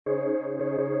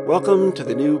Welcome to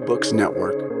the New Books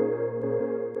Network.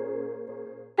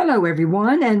 Hello,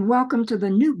 everyone, and welcome to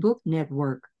the New Book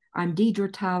Network. I'm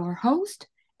Deidre Tyler, host,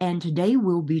 and today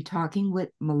we'll be talking with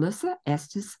Melissa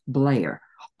Estes Blair,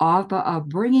 author of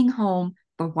Bringing Home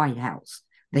the White House,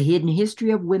 The Hidden History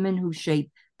of Women Who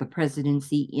Shaped the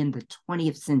Presidency in the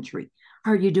 20th Century.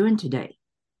 How are you doing today?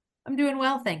 I'm doing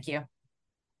well, thank you.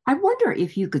 I wonder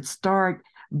if you could start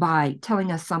by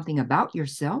telling us something about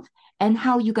yourself and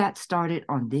how you got started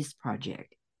on this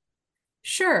project.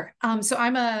 Sure. So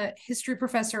I'm a history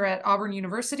professor at Auburn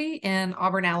University in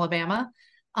Auburn, Alabama.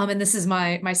 And this is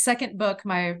my second book.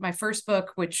 My first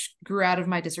book, which grew out of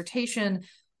my dissertation,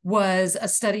 was a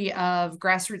study of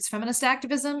grassroots feminist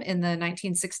activism in the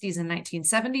 1960s and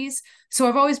 1970s. So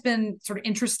I've always been sort of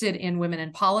interested in women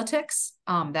in politics.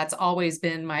 That's always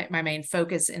been my main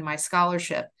focus in my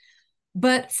scholarship.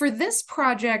 But for this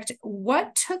project,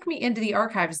 what took me into the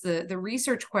archives, the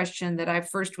research question that I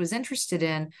first was interested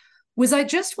in, was I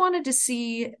just wanted to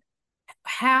see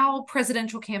how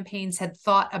presidential campaigns had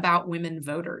thought about women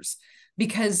voters,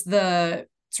 because the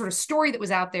sort of story that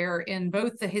was out there in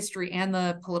both the history and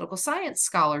the political science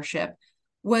scholarship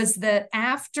was that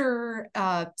after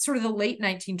sort of the late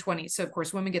 1920s, so of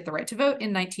course women get the right to vote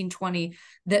in 1920,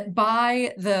 that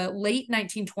by the late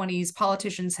 1920s,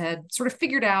 politicians had sort of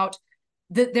figured out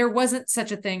that there wasn't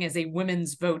such a thing as a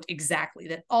women's vote exactly,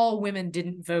 that all women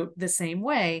didn't vote the same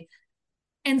way.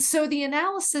 And so the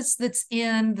analysis that's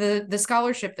in the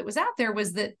scholarship that was out there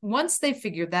was that once they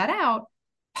figured that out,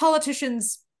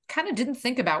 politicians kind of didn't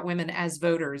think about women as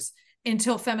voters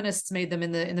until feminists made them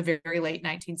in the very late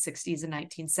 1960s and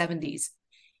 1970s.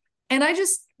 And I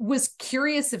just was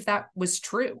curious if that was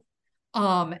true.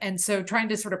 And so trying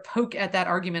to sort of poke at that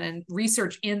argument and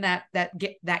research in that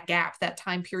gap, that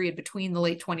time period between the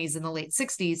late 20s and the late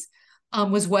 60s,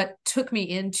 was what took me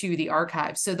into the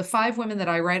archives. So the 5 women that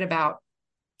I write about,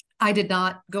 I did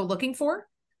not go looking for.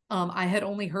 I had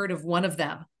only heard of one of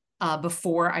them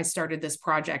before I started this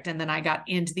project. And then I got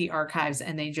into the archives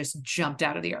and they just jumped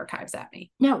out of the archives at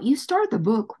me. Now, you start the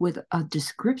book with a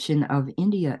description of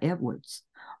India Edwards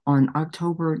on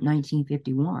October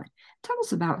 1951. Tell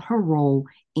us about her role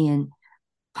in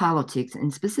politics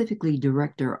and specifically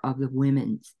director of the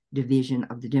Women's Division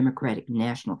of the Democratic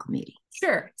National Committee.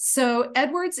 Sure. So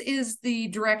Edwards is the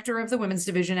director of the Women's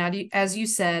Division, as you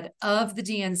said, of the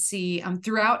DNC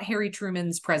throughout Harry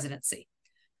Truman's presidency.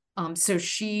 So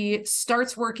she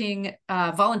starts working,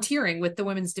 volunteering with the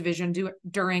Women's Division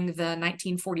during the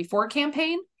 1944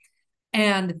 campaign,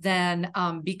 and then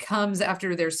becomes,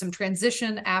 after there's some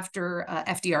transition after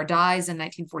FDR dies in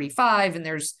 1945, and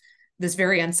there's this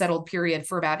very unsettled period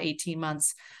for about 18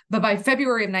 months. But by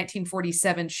February of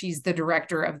 1947, she's the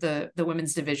director of the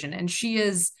Women's Division. And she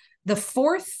is the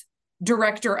 4th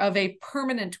director of a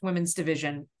permanent women's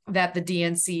division that the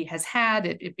DNC has had.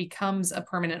 It becomes a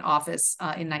permanent office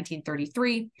in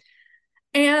 1933.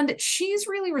 And she's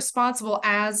really responsible,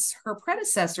 as her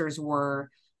predecessors were,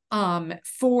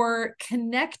 for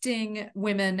connecting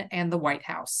women and the White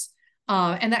House.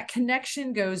 And that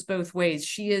connection goes both ways.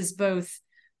 She is both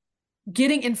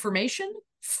getting information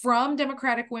from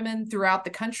Democratic women throughout the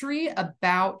country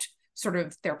about sort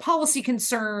of their policy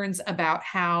concerns, about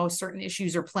how certain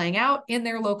issues are playing out in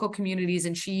their local communities,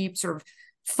 and she sort of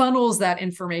funnels that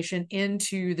information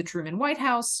into the Truman White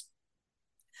House.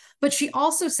 But she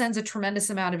also sends a tremendous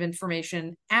amount of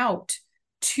information out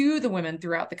to the women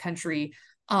throughout the country,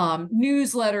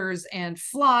 newsletters and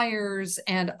flyers,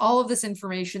 and all of this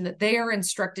information that they are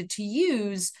instructed to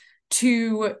use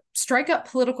to strike up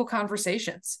political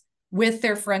conversations with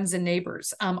their friends and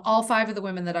neighbors. All 5 of the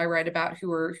women that I write about,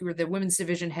 who are the women's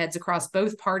division heads across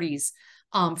both parties,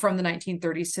 from the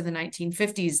 1930s to the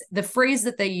 1950s, the phrase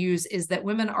that they use is that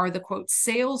women are the, quote,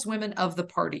 saleswomen of the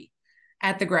party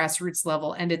at the grassroots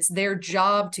level. And it's their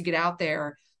job to get out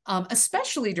there,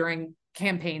 especially during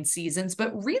campaign seasons,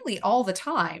 but really all the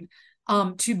time,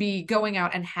 to be going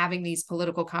out and having these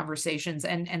political conversations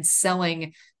and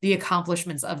selling the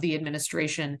accomplishments of the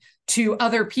administration to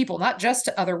other people, not just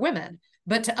to other women,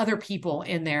 but to other people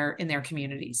in their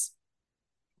communities.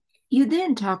 You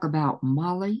then talk about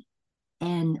Molly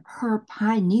and her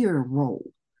pioneer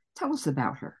role. Tell us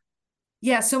about her.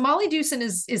 Yeah, so Molly Dewson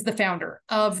is the founder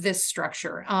of this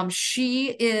structure. She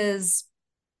is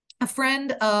a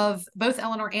friend of both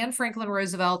Eleanor and Franklin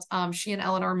Roosevelt. She and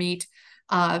Eleanor meet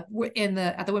at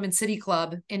the Women's City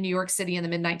Club in New York City in the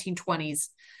mid-1920s.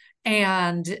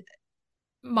 And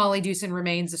Molly Dewson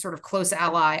remains a sort of close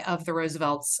ally of the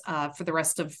Roosevelts for the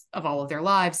rest of all of their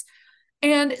lives.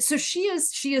 And so she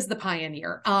is the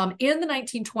pioneer. In the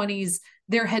 1920s,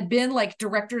 there had been like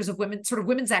directors of women, sort of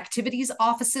women's activities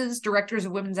offices, directors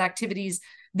of women's activities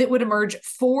that would emerge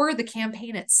for the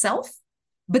campaign itself,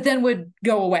 but then would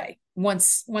go away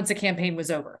once a campaign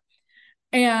was over.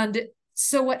 And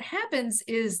so what happens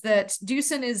is that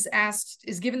Dewson is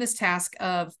given this task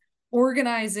of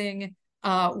organizing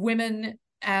women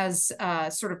as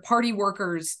sort of party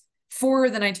workers for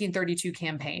the 1932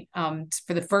 campaign,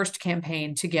 for the first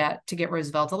campaign to get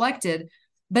Roosevelt elected.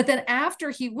 But then after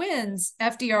he wins,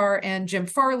 FDR and Jim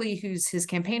Farley, who's his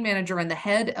campaign manager and the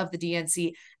head of the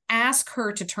DNC, ask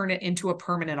her to turn it into a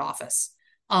permanent office.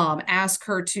 Ask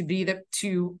her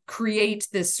to create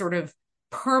this sort of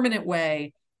permanent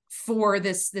way for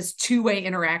this two-way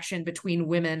interaction between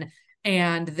women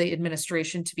and the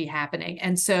administration to be happening.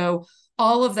 And so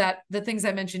all of that, the things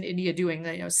I mentioned India doing,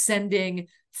 sending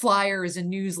flyers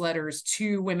and newsletters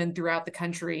to women throughout the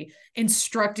country,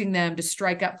 instructing them to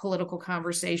strike up political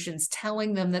conversations,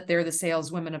 telling them that they're the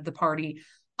saleswomen of the party.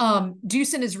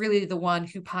 Dewson is really the one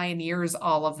who pioneers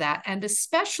all of that, and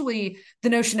especially the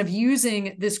notion of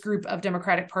using this group of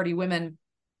Democratic Party women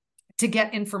to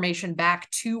get information back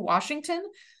to Washington.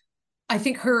 I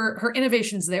think her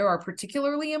innovations there are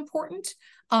particularly important.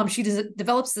 She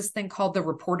develops this thing called the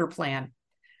reporter plan,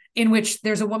 in which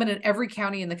there's a woman in every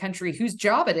county in the country whose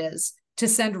job it is to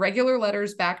send regular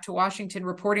letters back to Washington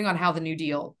reporting on how the New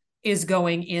Deal is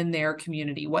going in their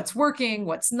community. What's working,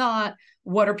 what's not,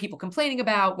 what are people complaining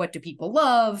about, what do people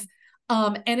love?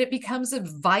 And it becomes a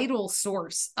vital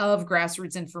source of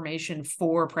grassroots information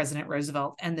for President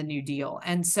Roosevelt and the New Deal.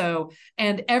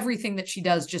 And everything that she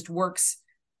does just works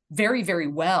very, very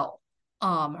well.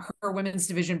 Her women's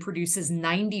division produces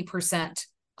 90%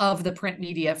 of the print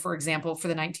media, for example, for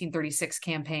the 1936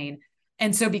 campaign.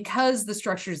 And so because the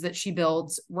structures that she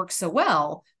builds work so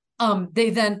well, they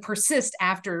then persist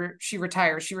after she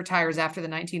retires. She retires after the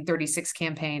 1936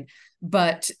 campaign,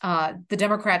 but the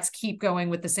Democrats keep going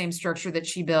with the same structure that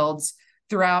she builds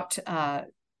throughout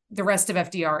the rest of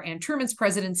FDR and Truman's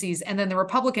presidencies. And then the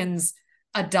Republicans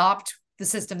adopt the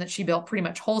system that she built pretty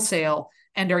much wholesale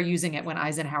and are using it when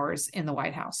Eisenhower's in the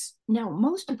White House. Now,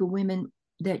 most of the women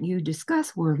that you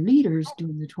discuss were leaders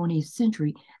during the 20th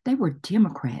century. They were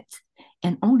Democrats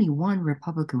and only one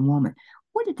Republican woman.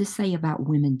 What did this say about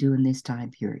women during this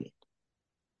time period?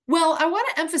 Well, I want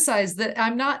to emphasize that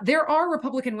there are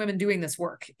Republican women doing this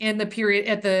work in the period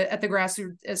at the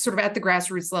grassroots, sort of at the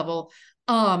grassroots level.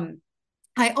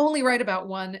 I only write about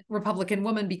one Republican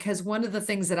woman because one of the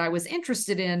things that I was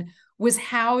interested in was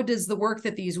how does the work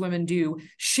that these women do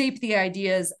shape the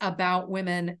ideas about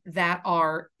women that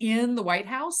are in the White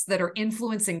House, that are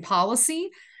influencing policy.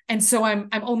 And so I'm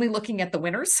only looking at the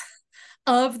winners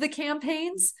of the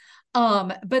campaigns.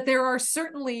 But there are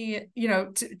certainly,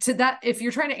 to that, if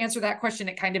you're trying to answer that question,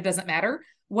 it kind of doesn't matter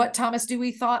what Thomas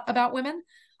Dewey thought about women.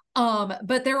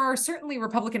 But there are certainly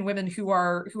Republican women who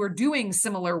are doing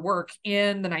similar work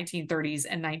in the 1930s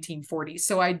and 1940s.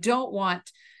 So I don't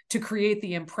want to create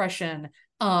the impression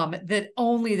that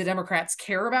only the Democrats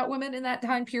care about women in that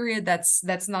time period.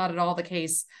 That's not at all the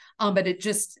case. But it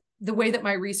just, the way that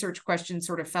my research questions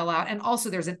sort of fell out. And also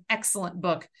there's an excellent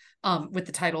book with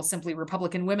the title simply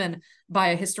Republican Women by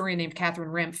a historian named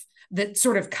Catherine Rimpf that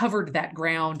sort of covered that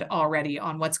ground already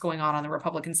on what's going on the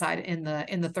Republican side in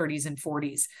the 30s and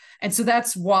 40s. And so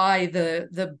that's why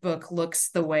the book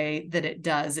looks the way that it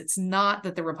does. It's not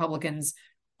that the Republicans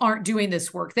aren't doing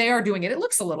this work. They are doing it. It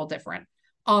looks a little different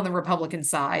on the Republican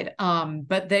side,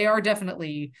 but they are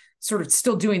definitely sort of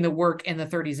still doing the work in the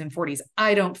 30s and 40s.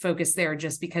 I don't focus there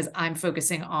just because I'm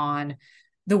focusing on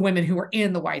the women who are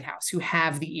in the White House, who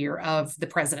have the ear of the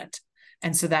president.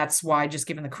 And so that's why, just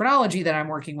given the chronology that I'm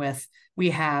working with,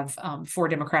 we have 4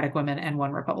 Democratic women and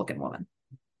 1 Republican woman.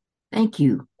 Thank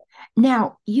you.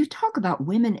 Now, you talk about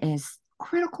women as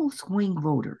critical swing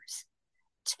voters.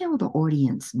 Tell the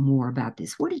audience more about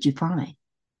this. What did you find?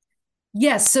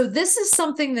 Yes, so this is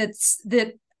something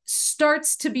that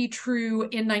starts to be true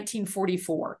in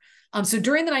 1944. So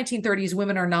during the 1930s,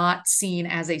 women are not seen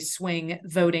as a swing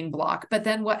voting bloc. But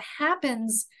then what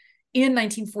happens in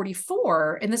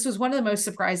 1944, and this was one of the most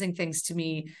surprising things to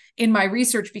me in my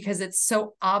research because it's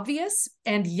so obvious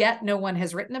and yet no one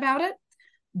has written about it,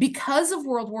 because of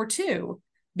World War II,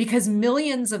 because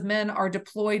millions of men are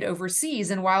deployed overseas.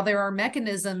 And while there are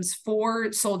mechanisms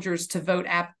for soldiers to vote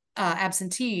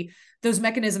absentee, those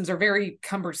mechanisms are very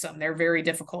cumbersome. They're very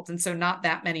difficult. And so not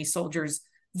that many soldiers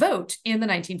vote in the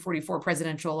 1944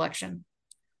 presidential election.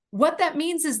 What that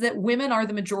means is that women are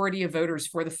the majority of voters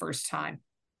for the first time.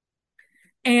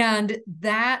 And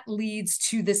that leads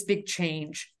to this big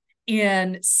change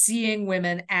in seeing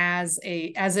women as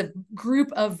a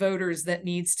group of voters that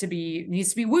needs to be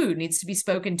wooed, needs to be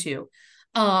spoken to.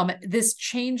 This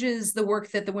changes the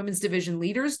work that the women's division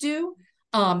leaders do.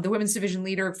 The women's division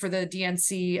leader for the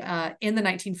DNC in the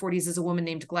 1940s is a woman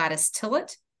named Gladys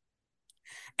Tillett.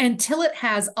 And Tillett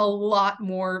has a lot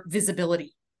more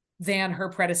visibility than her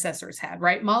predecessors had,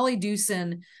 right? Molly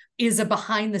Dewson is a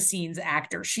behind the scenes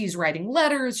actor. She's writing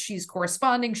letters, she's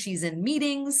corresponding, she's in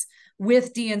meetings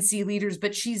with DNC leaders,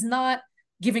 but she's not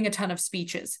giving a ton of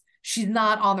speeches. She's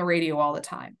not on the radio all the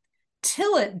time.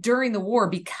 Tillett, during the war,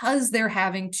 because they're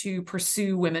having to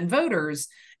pursue women voters,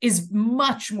 is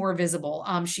much more visible.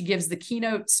 She gives the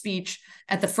keynote speech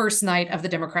at the first night of the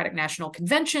Democratic National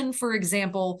Convention, for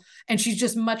example, and she's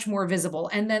just much more visible.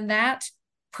 And then that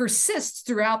persists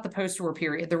throughout the post-war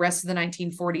period, the rest of the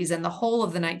 1940s and the whole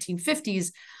of the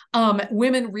 1950s.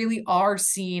 Women really are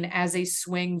seen as a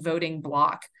swing voting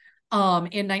bloc. In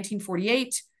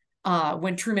 1948,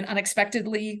 when Truman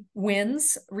unexpectedly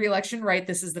wins re-election, right?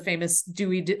 This is the famous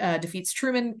Dewey defeats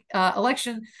Truman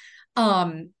election.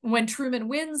 When Truman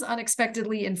wins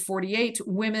unexpectedly in 48,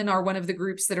 women are one of the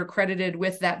groups that are credited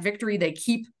with that victory. They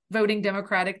keep voting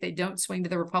Democratic. They don't swing to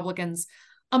the Republicans.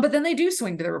 But then they do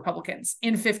swing to the Republicans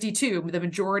in 52. The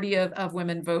majority of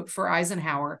women vote for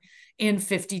Eisenhower in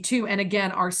 52. And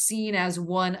again, are seen as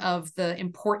one of the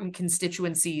important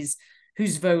constituencies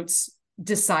whose votes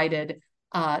decided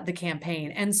the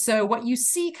campaign. And so what you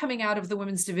see coming out of the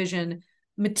women's division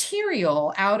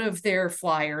material, out of their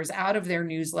flyers, out of their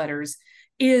newsletters,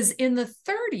 is in the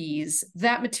 30s,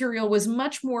 that material was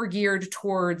much more geared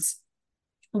towards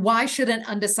why should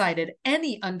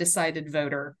any undecided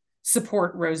voter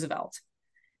support Roosevelt.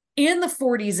 In the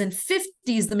 40s and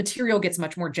 50s, the material gets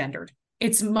much more gendered.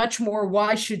 It's much more,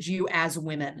 why should you as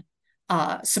women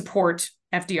support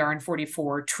FDR in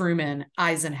 44, Truman,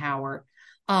 Eisenhower?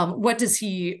 What does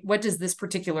this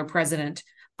particular president,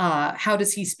 how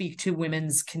does he speak to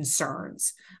women's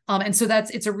concerns? And so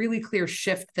it's a really clear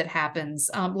shift that happens,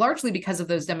 largely because of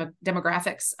those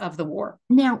demographics of the war.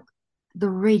 Now, the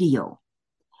radio.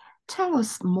 Tell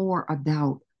us more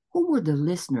about who were the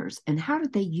listeners and how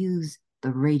did they use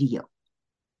the radio?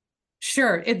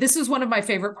 Sure. This is one of my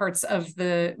favorite parts of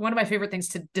one of my favorite things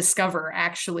to discover,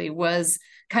 actually, was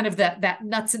kind of that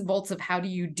nuts and bolts of how do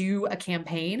you do a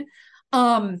campaign.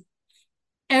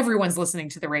 Everyone's listening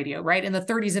to the radio, right? In the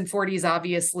 30s and 40s,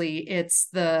 obviously, it's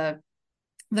the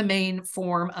main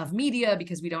form of media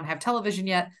because we don't have television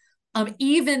yet.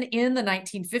 Even in the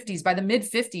 1950s, by the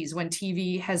mid-50s, when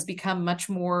TV has become much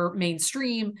more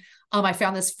mainstream, I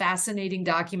found this fascinating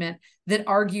document that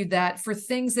argued that for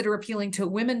things that are appealing to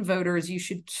women voters, you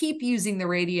should keep using the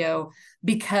radio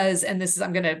because, and this is,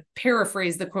 I'm going to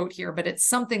paraphrase the quote here, but it's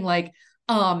something like,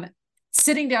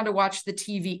 sitting down to watch the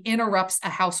TV interrupts a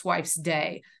housewife's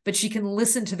day, but she can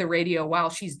listen to the radio while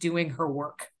she's doing her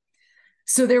work.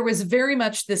 So there was very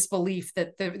much this belief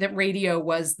that that radio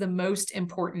was the most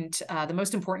important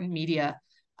media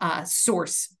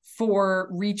source for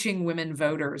reaching women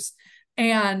voters.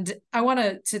 And I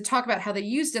want to talk about how they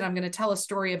used it. I'm going to tell a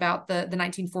story about the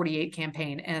 1948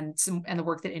 campaign and the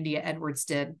work that India Edwards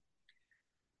did.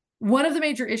 One of the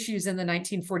major issues in the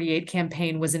 1948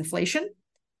 campaign was inflation.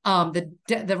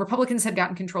 The Republicans had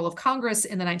gotten control of Congress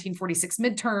in the 1946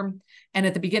 midterm, and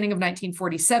at the beginning of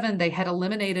 1947, they had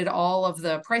eliminated all of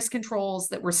the price controls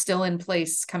that were still in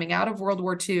place coming out of World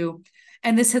War II,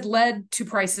 and this had led to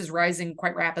prices rising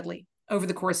quite rapidly over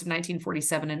the course of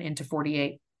 1947 and into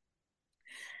 48.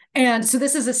 And so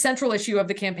this is a central issue of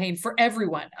the campaign for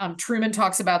everyone. Truman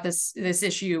talks about this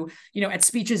issue, at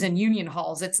speeches in union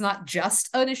halls. It's not just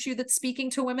an issue that's speaking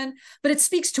to women, but it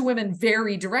speaks to women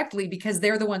very directly because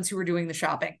they're the ones who are doing the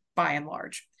shopping by and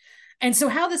large. And so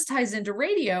how this ties into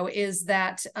radio is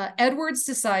that Edwards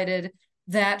decided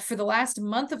that for the last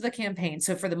month of the campaign,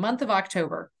 so for the month of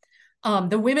October,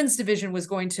 the women's division was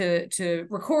going to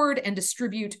record and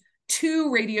distribute 2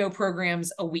 radio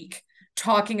programs a week,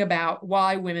 talking about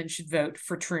why women should vote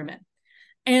for Truman.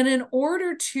 And in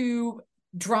order to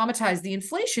dramatize the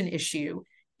inflation issue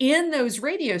in those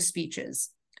radio speeches,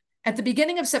 at the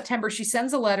beginning of September, she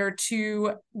sends a letter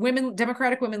to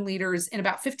Democratic women leaders in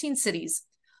about 15 cities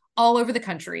all over the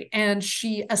country, and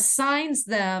she assigns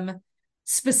them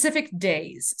specific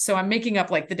days. So I'm making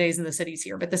up like the days in the cities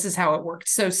here, but this is how it worked.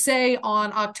 So say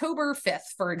on October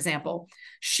 5th, for example,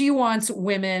 she wants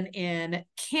women in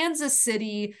Kansas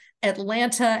City,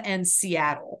 Atlanta, and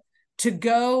Seattle to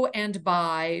go and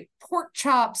buy pork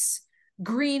chops,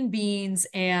 green beans,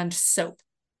 and soap.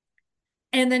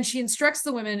 And then she instructs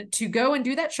the women to go and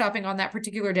do that shopping on that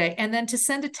particular day, and then to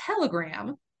send a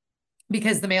telegram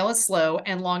because the mail is slow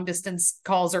and long distance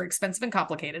calls are expensive and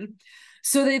complicated.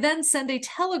 So they then send a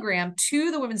telegram to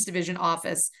the Women's Division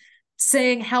office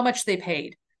saying how much they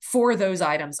paid for those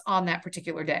items on that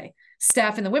particular day.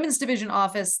 Staff in the Women's Division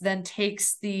office then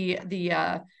takes the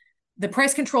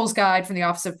price controls guide from the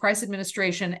Office of Price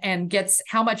Administration and gets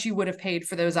how much you would have paid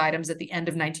for those items at the end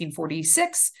of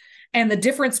 1946. And the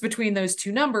difference between those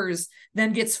two numbers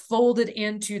then gets folded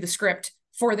into the script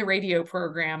for the radio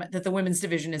program that the Women's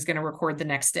Division is going to record the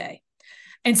next day.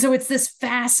 And so it's this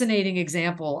fascinating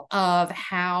example of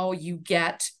how you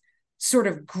get sort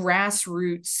of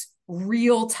grassroots,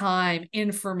 real-time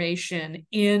information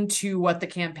into what the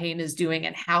campaign is doing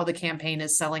and how the campaign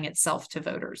is selling itself to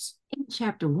voters. In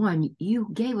chapter 1, you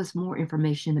gave us more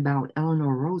information about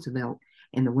Eleanor Roosevelt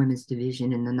and the Women's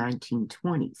Division in the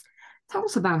 1920s. Tell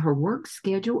us about her work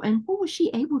schedule and what was she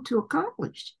able to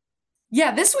accomplish?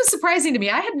 Yeah, this was surprising to me.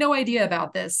 I had no idea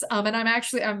about this. And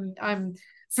I'm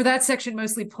for that section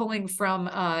mostly pulling from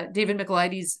David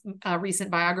Michelides' recent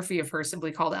biography of her,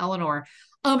 simply called Eleanor.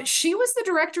 She was the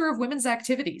director of women's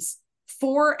activities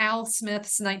for Al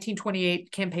Smith's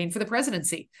 1928 campaign for the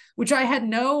presidency, which I had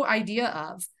no idea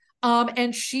of.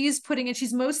 And she's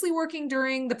mostly working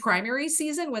during the primary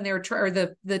season when they're, or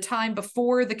the time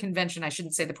before the convention. I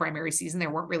shouldn't say the primary season.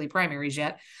 There weren't really primaries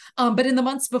yet. But in the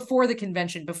months before the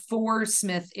convention, before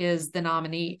Smith is the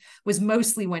nominee, was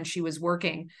mostly when she was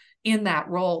working in that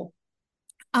role.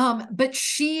 But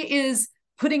she is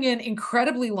putting in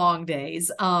incredibly long days.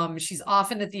 She's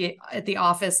often at the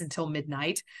office until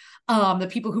midnight. The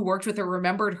people who worked with her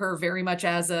remembered her very much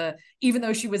as even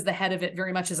though she was the head of it,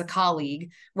 very much as a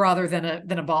colleague rather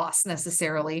than a boss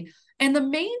necessarily. And the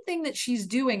main thing that she's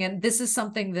doing, and this is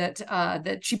something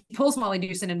that she pulls Molly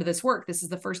Dewson into this work. This is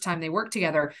the first time they work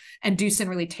together, and Dewson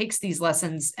really takes these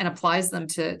lessons and applies them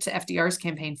to FDR's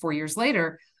campaign 4 years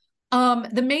later.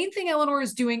 The main thing Eleanor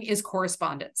is doing is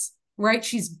correspondence, right?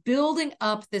 She's building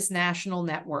up this national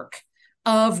network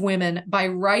of women by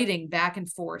writing back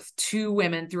and forth to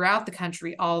women throughout the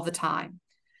country all the time.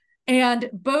 And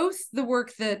both the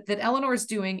work that Eleanor is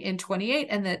doing in 28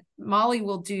 and that Molly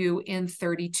will do in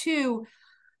 32,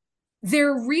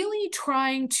 they're really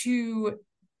trying to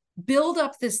build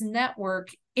up this network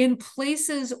in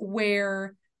places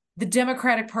where the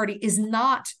Democratic Party is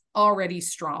not already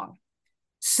strong.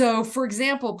 So, for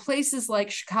example, places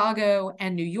like Chicago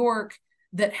and New York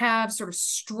that have sort of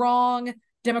strong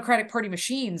Democratic Party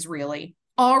machines really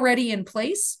already in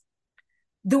place,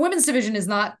 the Women's Division is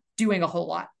not doing a whole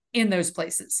lot in those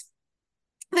places.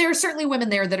 There are certainly women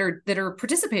there that are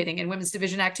participating in Women's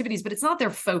Division activities, but it's not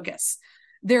their focus.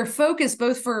 Their focus,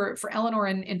 both for Eleanor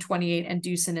in 28 and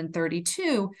Dewson in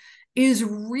 32, is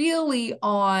really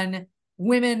on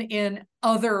women in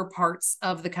other parts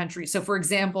of the country. So, for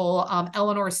example,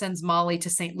 Eleanor sends Molly to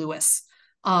St. Louis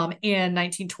in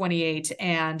 1928,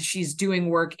 and she's doing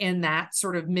work in that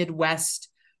sort of Midwest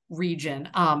region,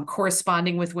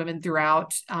 corresponding with women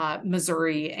throughout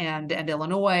Missouri and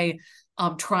Illinois,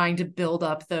 trying to build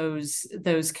up those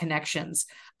connections.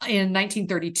 In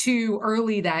 1932,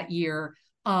 early that year,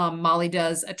 Molly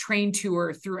does a train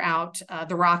tour throughout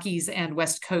the Rockies and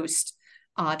West Coast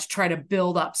to try to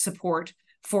build up support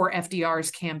for FDR's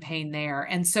campaign there.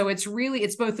 And so it's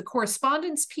both the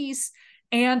correspondence piece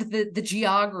and the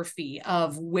geography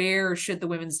of where should the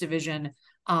Women's Division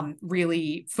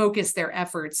really focus their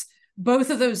efforts. Both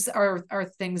of those are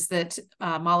things that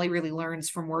Molly really learns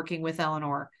from working with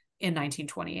Eleanor in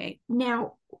 1928.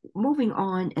 Now, moving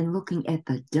on and looking at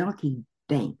the donkey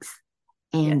banks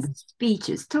and the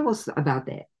speeches, tell us about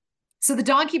that. So the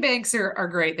donkey banks are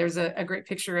great. There's a great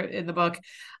picture in the book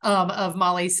of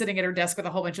Molly sitting at her desk with a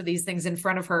whole bunch of these things in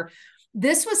front of her.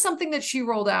 This was something that she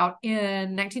rolled out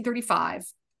in 1935.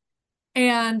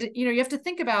 And, you have to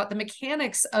think about the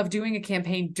mechanics of doing a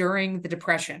campaign during the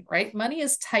Depression, right? Money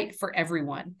is tight for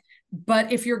everyone.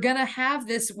 But if you're going to have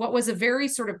this, what was a very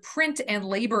sort of print and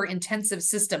labor intensive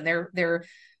system, they're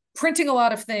printing a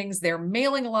lot of things, they're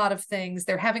mailing a lot of things,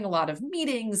 they're having a lot of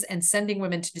meetings and sending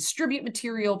women to distribute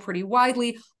material pretty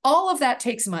widely. All of that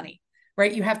takes money,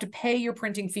 right? You have to pay your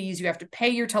printing fees, you have to pay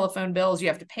your telephone bills, you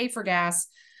have to pay for gas.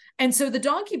 And so the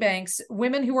donkey banks,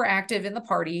 women who were active in the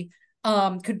party,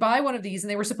 could buy one of these, and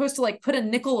they were supposed to put a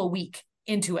nickel a week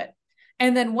into it.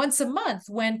 And then once a month,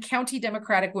 when county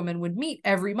Democratic women would meet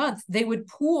every month, they would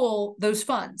pool those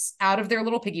funds out of their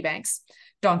little piggy banks,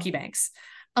 donkey banks.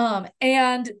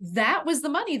 And that was the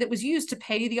money that was used to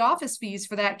pay the office fees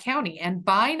for that county. And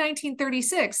by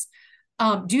 1936,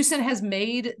 Dewson has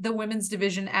made the Women's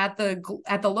Division at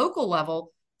the local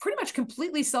level pretty much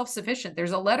completely self-sufficient.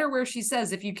 There's a letter where she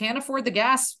says, if you can't afford the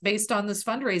gas based on this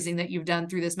fundraising that you've done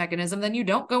through this mechanism, then you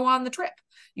don't go on the trip.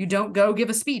 You don't go give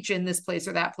a speech in this place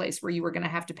or that place where you were going to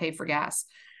have to pay for gas.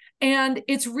 And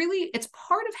it's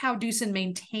part of how Doosan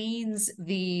maintains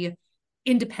the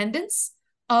independence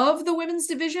of the women's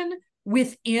division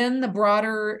within the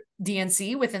broader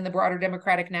DNC, within the broader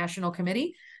Democratic National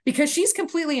Committee, because she's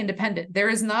completely independent. There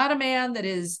is not a man that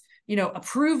is,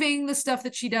 approving the stuff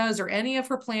that she does or any of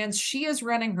her plans. She is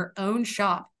running her own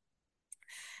shop.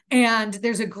 And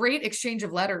there's a great exchange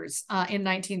of letters in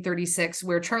 1936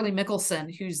 where Charlie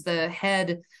Mickelson, who's the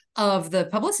head of the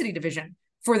publicity division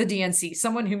for the DNC,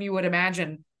 someone whom you would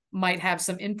imagine might have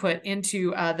some input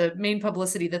into the main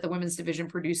publicity that the women's division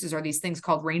produces are these things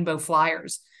called rainbow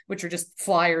flyers, which are just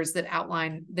flyers that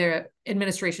outline their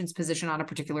administration's position on a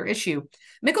particular issue.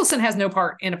 Mickelson has no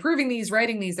part in approving these,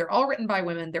 writing these. They're all written by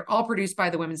women. They're all produced by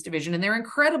the women's division, and they're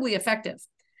incredibly effective.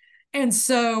 And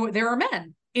so there are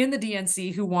men in the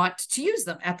DNC who want to use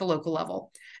them at the local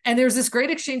level. And there's this great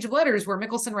exchange of letters where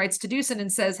Mickelson writes to Doosan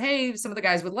and says, hey, some of the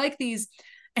guys would like these.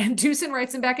 And Doosan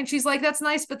writes him back and she's like, that's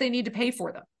nice, but they need to pay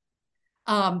for them.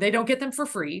 They don't get them for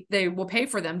free. They will pay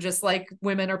for them just like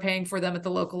women are paying for them at the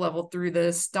local level through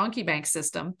this donkey bank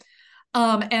system.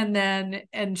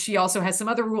 And she also has some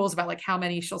other rules about like how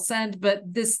many she'll send, but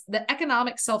the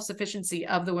economic self-sufficiency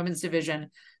of the women's division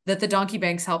that the donkey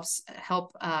banks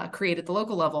help create at the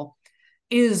local level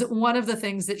is one of the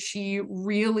things that she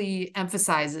really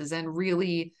emphasizes and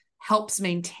really helps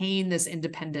maintain this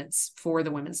independence for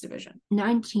the women's division.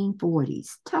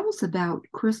 1940s. Tell us about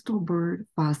Crystal Bird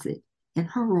Fawcett and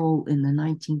her role in the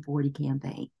 1940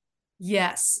 campaign.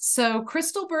 Yes. So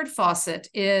Crystal Bird Fawcett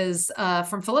is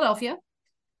from Philadelphia.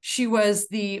 She was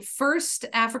the first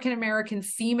African-American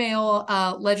female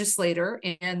legislator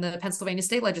in the Pennsylvania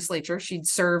state legislature. She'd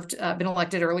been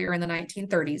elected earlier in the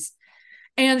 1930s.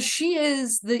 And she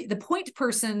is the point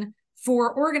person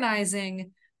for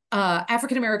organizing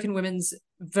African-American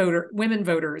women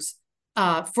voters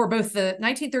for both the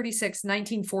 1936,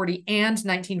 1940, and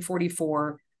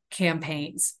 1944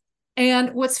 campaigns.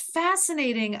 And what's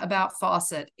fascinating about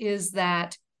Fawcett is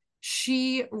that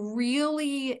she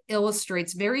really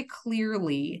illustrates very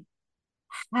clearly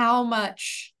how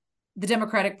much the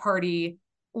Democratic Party,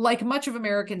 like much of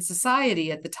American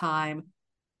society at the time,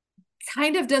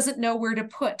 kind of doesn't know where to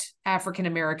put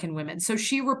African-American women. So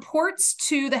she reports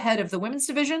to the head of the women's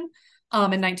division. In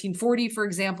 1940, for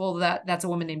example, that's a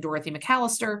woman named Dorothy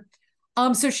McAllister.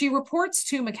 So she reports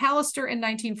to McAllister in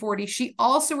 1940. She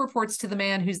also reports to the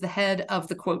man who's the head of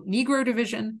the, quote, Negro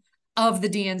division of the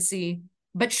DNC,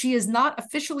 but she is not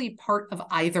officially part of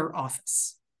either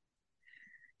office.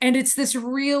 And it's this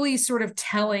really sort of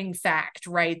telling fact,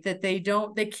 right? That they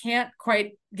can't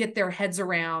quite get their heads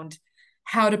around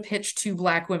how to pitch to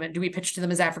Black women. Do we pitch to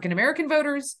them as African-American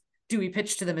voters? Do we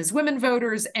pitch to them as women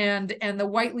voters? And the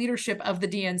white leadership of the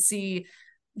DNC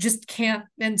just can't.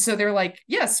 And so they're like,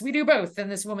 yes, we do both.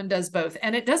 And this woman does both.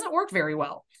 And it doesn't work very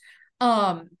well.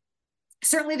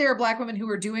 Certainly there are Black women who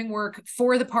are doing work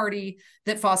for the party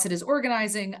that Fawcett is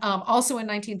organizing. Also in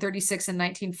 1936 and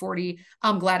 1940,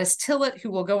 Gladys Tillett,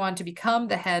 who will go on to become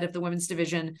the head of the women's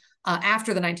division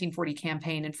after the 1940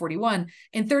 campaign in 41.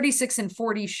 In 36 and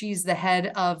 40, she's the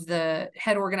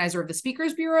head organizer of the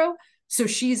Speakers Bureau. So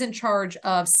she's in charge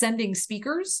of sending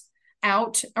speakers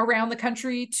out around the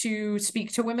country to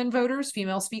speak to women voters,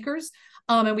 female speakers.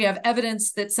 And we have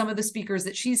evidence that some of the speakers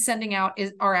that she's sending out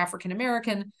are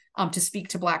African-American to speak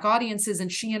to Black audiences,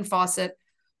 and she and Fawcett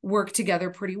work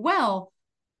together pretty well.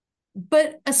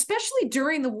 But especially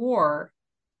during the war,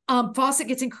 Fawcett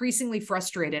gets increasingly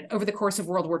frustrated over the course of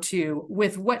World War II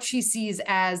with what she sees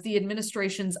as the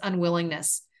administration's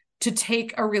unwillingness to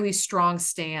take a really strong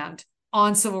stand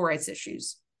on civil rights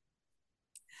issues.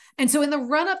 And so in the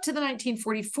run-up to the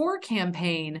 1944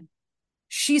 campaign,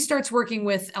 she starts working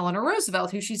with Eleanor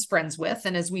Roosevelt, who she's friends with.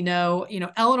 And as we know,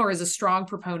 Eleanor is a strong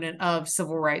proponent of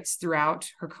civil rights throughout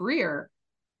her career.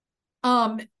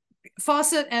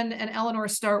 Fawcett and Eleanor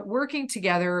start working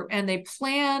together, and they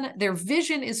plan, their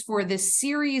vision is for this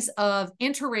series of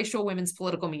interracial women's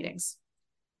political meetings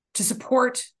to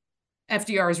support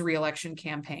FDR's reelection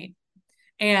campaign.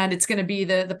 And it's going to be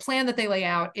the plan that they lay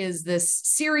out is this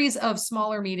series of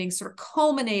smaller meetings sort of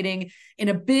culminating in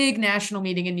a big national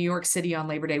meeting in New York City on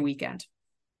Labor Day weekend.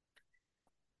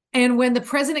 And when the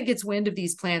president gets wind of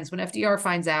these plans, when FDR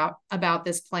finds out about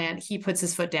this plan, he puts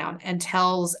his foot down and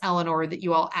tells Eleanor that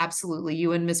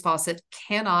you and Ms. Fawcett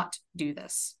cannot do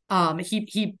this.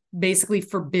 He basically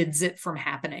forbids it from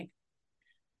happening.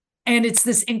 And it's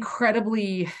this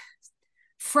incredibly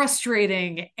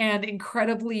frustrating and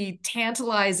incredibly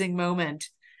tantalizing moment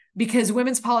because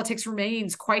women's politics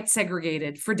remains quite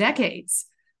segregated for decades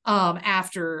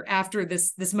after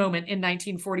this moment in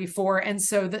 1944. And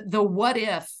so the what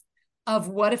if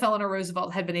Eleanor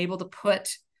Roosevelt had been able to put,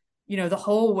 the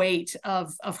whole weight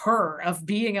of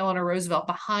being Eleanor Roosevelt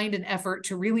behind an effort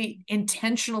to really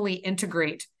intentionally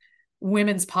integrate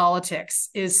women's politics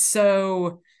is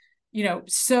so,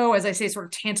 as I say, sort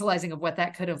of tantalizing of what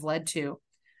that could have led to.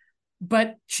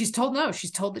 But she's told no, she's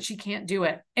told that she can't do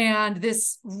it. And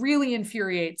this really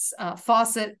infuriates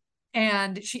Fawcett.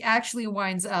 And she actually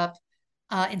winds up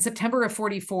in September of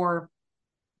 44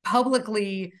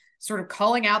 publicly sort of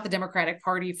calling out the Democratic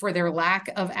Party for their lack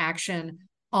of action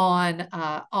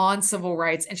on civil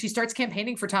rights. And she starts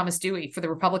campaigning for Thomas Dewey, for the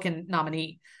Republican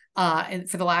nominee,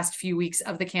 for the last few weeks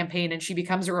of the campaign. And she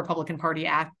becomes a Republican Party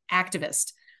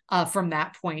activist from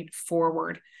that point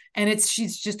forward. And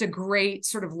she's just a great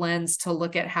sort of lens to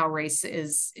look at how race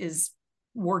is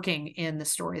working in the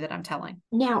story that I'm telling.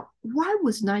 Now, why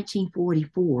was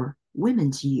 1944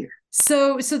 Women's Year?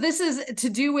 So this is to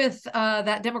do with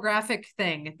that demographic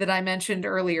thing that I mentioned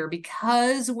earlier.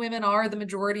 Because women are the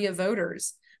majority of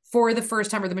voters for the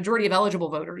first time, or the majority of eligible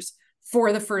voters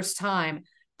for the first time,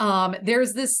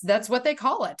 there's that's what they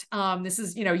call it. This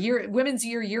is, Women's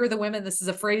Year, Year of the Women. This is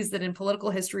a phrase that in political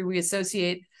history we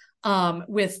associate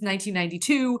with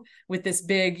 1992, with this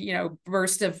big,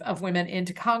 burst of women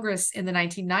into Congress in the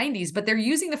 1990s. But they're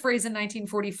using the phrase in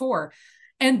 1944.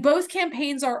 And both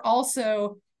campaigns are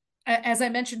also, as I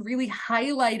mentioned, really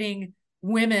highlighting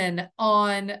women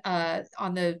as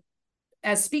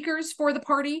speakers for the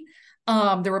party.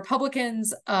 The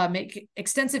Republicans make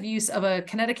extensive use of a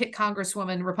Connecticut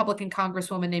Republican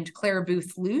Congresswoman named Clara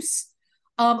Booth Luce.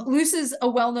 Luce is a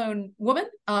well-known woman.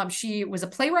 She was a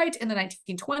playwright in the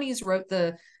 1920s, wrote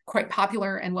the quite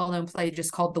popular and well-known play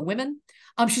just called The Women.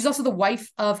 She's also the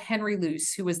wife of Henry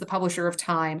Luce, who was the publisher of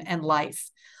Time and Life.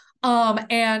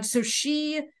 And so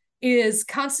she is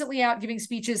constantly out giving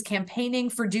speeches, campaigning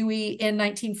for Dewey in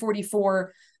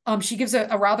 1944. She gives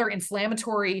a rather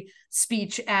inflammatory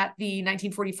speech at the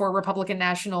 1944 Republican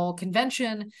National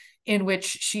Convention, in which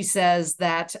she says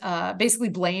that basically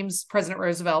blames President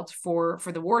Roosevelt for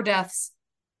the war deaths.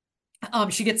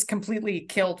 She gets completely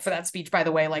killed for that speech, by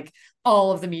the way. Like,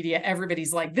 all of the media,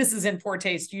 everybody's like, this is in poor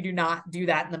taste. You do not do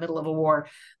that in the middle of a war.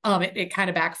 It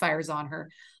kind of backfires on her.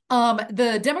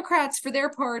 The Democrats, for their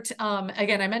part,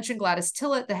 again, I mentioned Gladys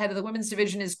Tillett, the head of the women's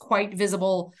division, is quite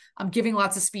visible, giving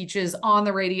lots of speeches on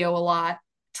the radio a lot,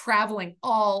 traveling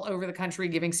all over the country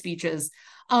giving speeches.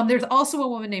 There's also a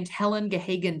woman named Helen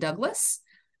Gahagan Douglas,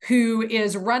 who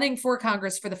is running for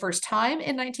Congress for the first time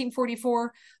in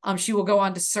 1944. She will go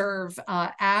on to serve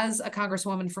as a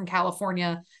congresswoman from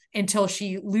California until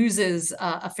she loses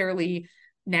a fairly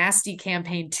nasty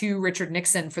campaign to Richard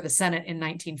Nixon for the Senate in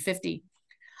 1950.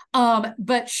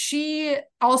 But she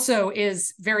also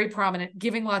is very prominent,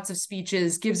 giving lots of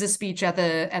speeches, gives a speech at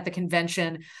the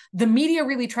convention. The media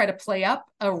really try to play up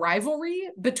a rivalry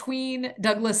between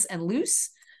Douglas and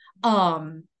Luce.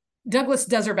 Douglas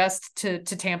does her best to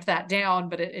tamp that down,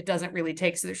 but it doesn't really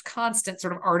take. So there's constant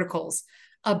sort of articles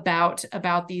about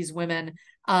these women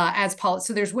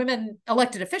so there's women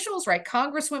elected officials, right?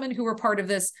 Congresswomen who are part of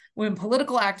this, women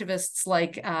political activists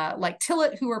like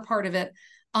Tillett who are part of it.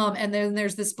 And then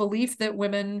there's this belief that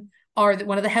women are, that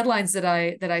one of the headlines that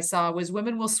I saw was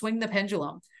women will swing the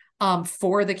pendulum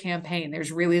for the campaign.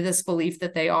 There's really this belief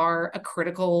that they are a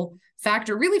critical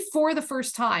factor, really for the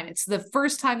first time. It's the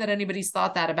first time that anybody's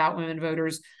thought that about women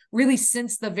voters, really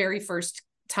since the very first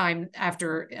time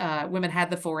after women had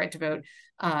the full right to vote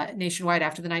nationwide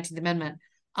after the 19th Amendment.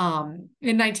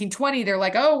 In 1920, they're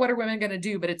like, oh, what are women going to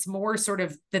do? But it's more sort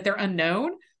of that they're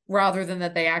unknown, rather than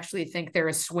that they actually think they're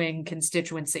a swing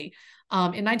constituency.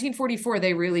 In 1944,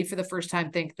 they really, for the first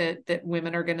time, think that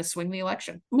women are going to swing the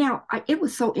election. Now, it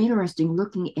was so interesting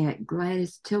looking at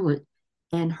Gladys Tillett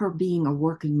and her being a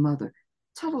working mother.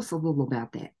 Tell us a little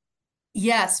about that.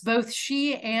 Yes, both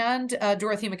she and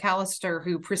Dorothy McAllister,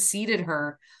 who preceded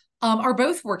her, are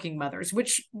both working mothers,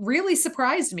 which really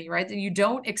surprised me, right? That you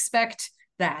don't expect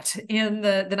that in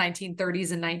the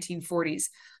 1930s and 1940s.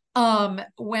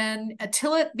 When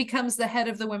Tillett becomes the head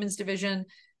of the women's division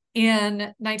in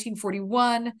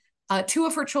 1941, two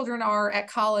of her children are at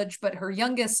college, but her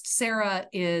youngest, Sarah,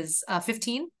 is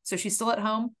 15, so she's still at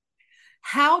home.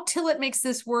 How Tillett makes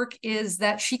this work is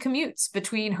that she commutes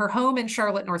between her home in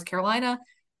Charlotte, North Carolina,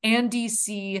 and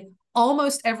DC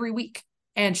almost every week.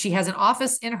 And she has an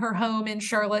office in her home in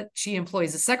Charlotte. She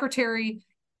employs a secretary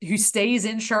who stays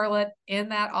in Charlotte in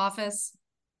that office.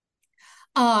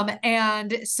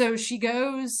 And so she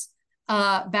goes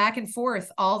back and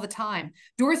forth all the time.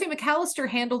 Dorothy McAllister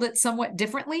handled it somewhat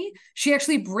differently. She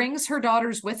actually brings her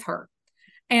daughters with her.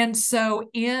 And so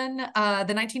in the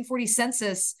 1940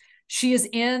 census, she is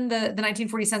in the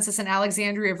 1940 census in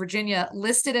Alexandria, Virginia,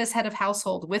 listed as head of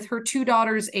household with her two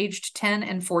daughters aged 10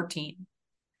 and 14,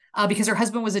 because her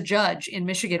husband was a judge in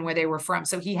Michigan where they were from.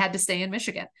 So he had to stay in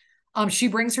Michigan. She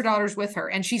brings her daughters with her,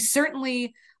 and she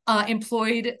certainly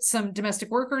employed some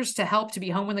domestic workers to help to be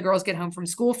home when the girls get home from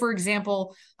school, for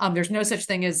example. There's no such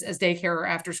thing as daycare or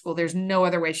after school. There's no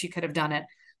other way she could have done it.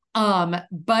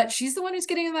 But she's the one who's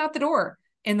getting them out the door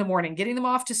in the morning, getting them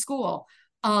off to school.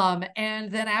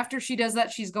 And then after she does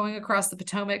that, she's going across the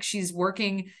Potomac. She's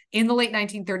working in the late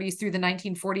 1930s through the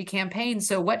 1940 campaign.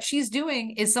 So what she's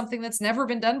doing is something that's never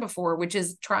been done before, which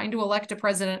is trying to elect a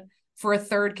president for a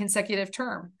third consecutive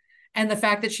term. And the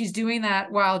fact that she's doing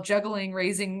that while juggling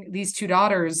raising these two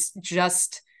daughters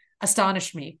just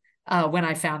astonished me when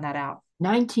I found that out.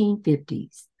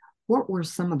 1950s. What were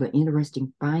some of the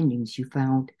interesting findings you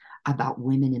found about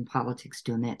women in politics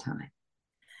during that time?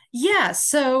 Yeah,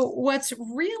 so what's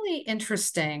really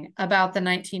interesting about the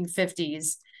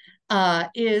 1950s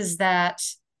is that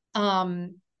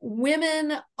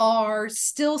women are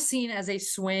still seen as a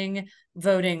swing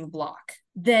voting bloc.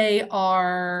 They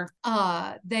are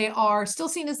still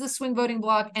seen as the swing voting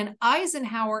bloc, and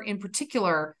Eisenhower in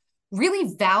particular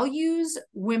really values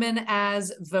women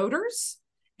as voters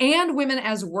and women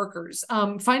as workers.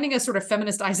 Finding a sort of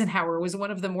feminist Eisenhower was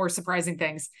one of the more surprising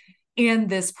things in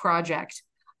this project.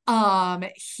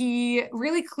 He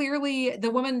really clearly,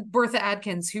 the woman Bertha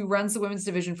Adkins, who runs the women's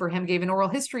division for him, gave an oral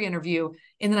history interview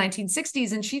in the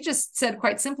 1960s, and she just said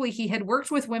quite simply he had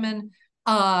worked with women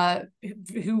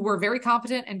who were very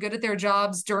competent and good at their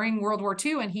jobs during World War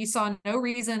II, and he saw no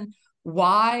reason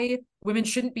why women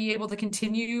shouldn't be able to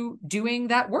continue doing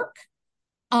that work.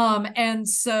 And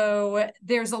so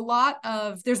there's a lot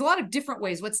of different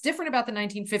ways. What's different about the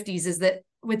 1950s is that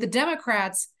with the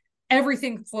Democrats,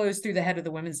 everything flows through the head of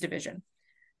the women's division.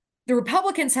 The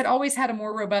Republicans had always had a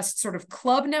more robust sort of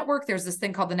club network. There's this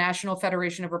thing called the National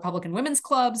Federation of Republican Women's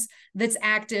Clubs that's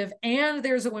active, and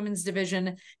there's a women's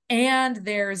division, and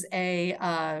there's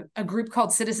a group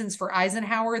called Citizens for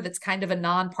Eisenhower that's kind of a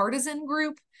nonpartisan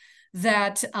group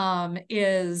that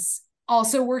is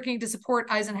also working to support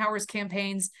Eisenhower's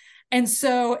campaigns. And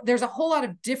so there's a whole lot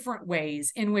of different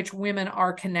ways in which women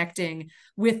are connecting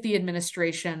with the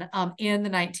administration in the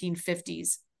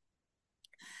 1950s.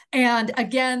 And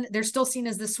again, they're still seen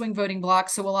as the swing voting bloc.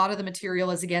 So a lot of the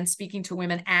material is, again, speaking to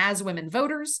women as women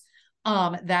voters.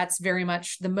 That's very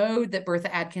much the mode that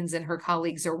Bertha Adkins and her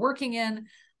colleagues are working in.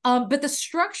 But the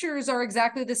structures are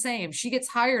exactly the same.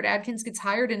 Adkins gets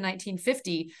hired in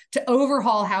 1950 to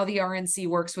overhaul how the RNC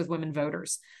works with women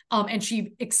voters. And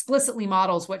she explicitly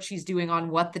models what she's doing on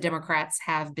what the Democrats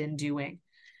have been doing.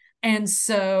 And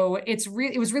so it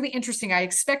was really interesting. I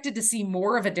expected to see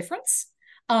more of a difference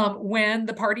when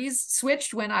the parties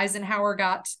switched, when Eisenhower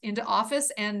got into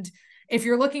office. And if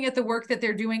you're looking at the work that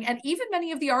they're doing, and even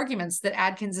many of the arguments that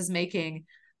Adkins is making,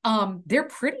 they're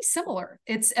pretty similar.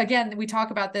 It's, again, we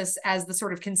talk about this as the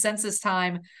sort of consensus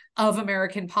time of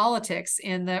American politics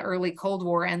in the early Cold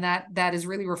War, and that is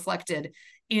really reflected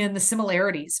in the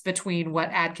similarities between what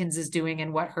Adkins is doing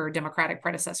and what her Democratic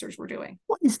predecessors were doing.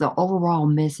 What is the overall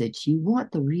message you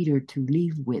want the reader to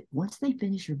leave with once they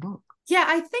finish your book? Yeah,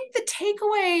 I think the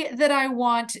takeaway that I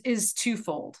want is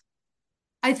twofold.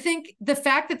 I think the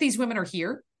fact that these women are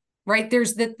here, right?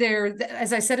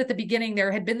 As I said at the beginning,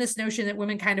 there had been this notion that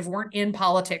women kind of weren't in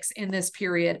politics in this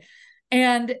period.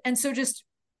 And so just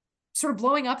sort of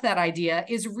blowing up that idea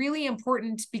is really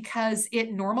important because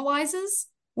it normalizes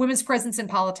women's presence in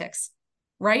politics,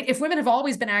 right? If women have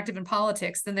always been active in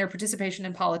politics, then their participation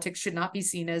in politics should not be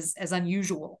seen as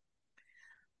unusual.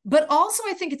 But also,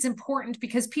 I think it's important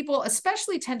because people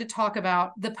especially tend to talk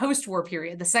about the post-war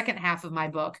period, the second half of my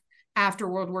book, after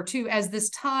World War II, as this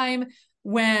time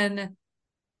when,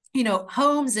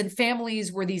 homes and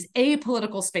families were these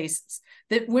apolitical spaces,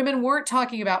 that women weren't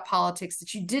talking about politics,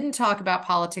 that you didn't talk about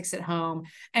politics at home,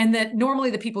 and that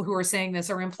normally the people who are saying this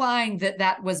are implying that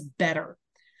that was better.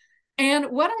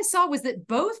 And what I saw was that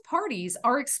both parties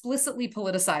are explicitly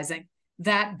politicizing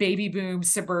that baby boom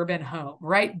suburban home,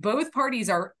 right? Both parties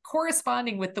are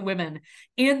corresponding with the women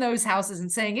in those houses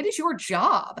and saying it is your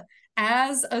job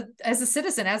as a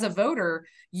citizen, as a voter,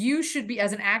 you should be,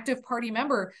 as an active party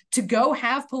member, to go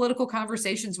have political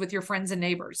conversations with your friends and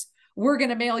neighbors. We're going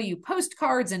to mail you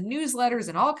postcards and newsletters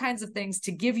and all kinds of things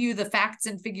to give you the facts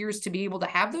and figures to be able to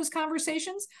have those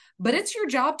conversations, but it's your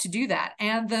job to do that.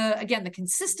 And the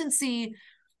consistency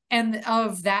and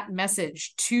of that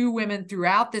message to women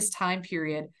throughout this time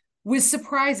period was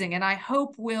surprising, and I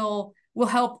hope will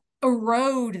help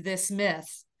erode this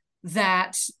myth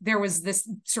that there was this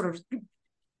sort of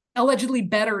allegedly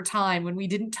better time when we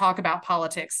didn't talk about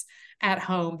politics at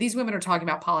home. These women are talking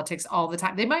about politics all the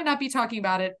time. They might not be talking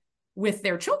about it with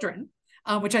their children,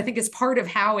 which I think is part of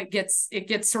how it gets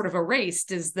sort of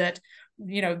erased, is that,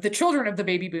 you know, the children of the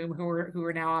baby boom who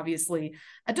are now obviously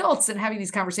adults and having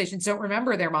these conversations don't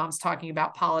remember their moms talking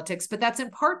about politics. But that's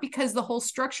in part because the whole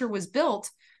structure was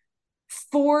built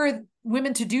for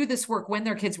women to do this work when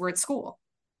their kids were at school,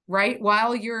 right?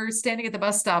 While you're standing at the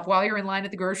bus stop, while you're in line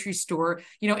at the grocery store,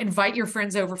 you know, invite your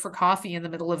friends over for coffee in the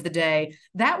middle of the day.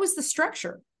 That was the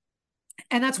structure.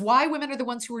 And that's why women are the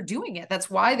ones who are doing it. That's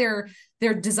why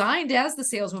they're designed as the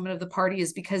saleswomen of the party,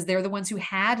 is because they're the ones who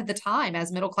had the time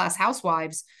as middle-class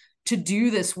housewives to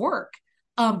do this work.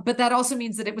 But that also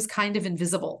means that it was kind of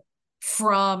invisible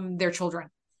from their children.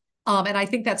 And I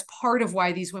think that's part of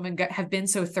why these women have been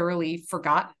so thoroughly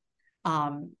forgotten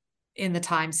in the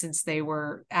time since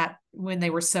when they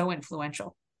were so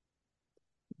influential.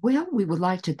 Well, we would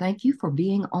like to thank you for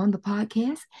being on the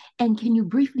podcast. And can you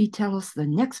briefly tell us the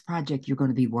next project you're going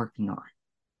to be working on?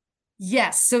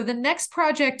 Yes. So the next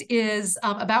project is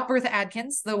about Bertha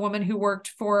Adkins, the woman who worked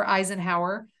for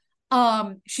Eisenhower.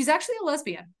 She's actually a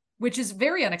lesbian, which is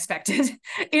very unexpected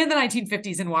in the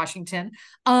 1950s in Washington.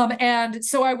 And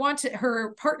so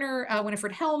her partner,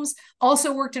 Winifred Helms,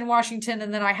 also worked in Washington.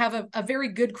 And then I have a very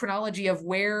good chronology of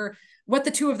what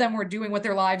the two of them were doing, what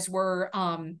their lives were,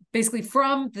 basically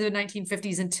from the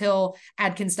 1950s until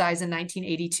Adkins dies in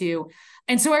 1982.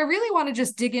 And so I really want to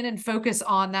just dig in and focus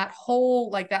on that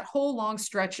whole long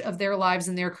stretch of their lives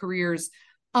and their careers,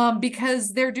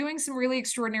 because they're doing some really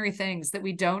extraordinary things that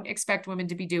we don't expect women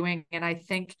to be doing. And I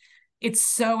think it's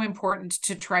so important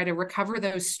to try to recover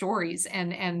those stories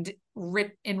and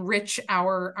enrich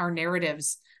our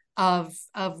narratives of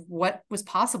what was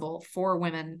possible for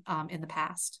women in the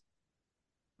past.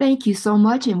 Thank you so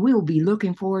much, and we'll be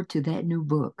looking forward to that new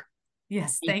book.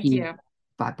 Yes, thank you.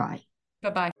 Bye-bye.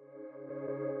 Bye-bye.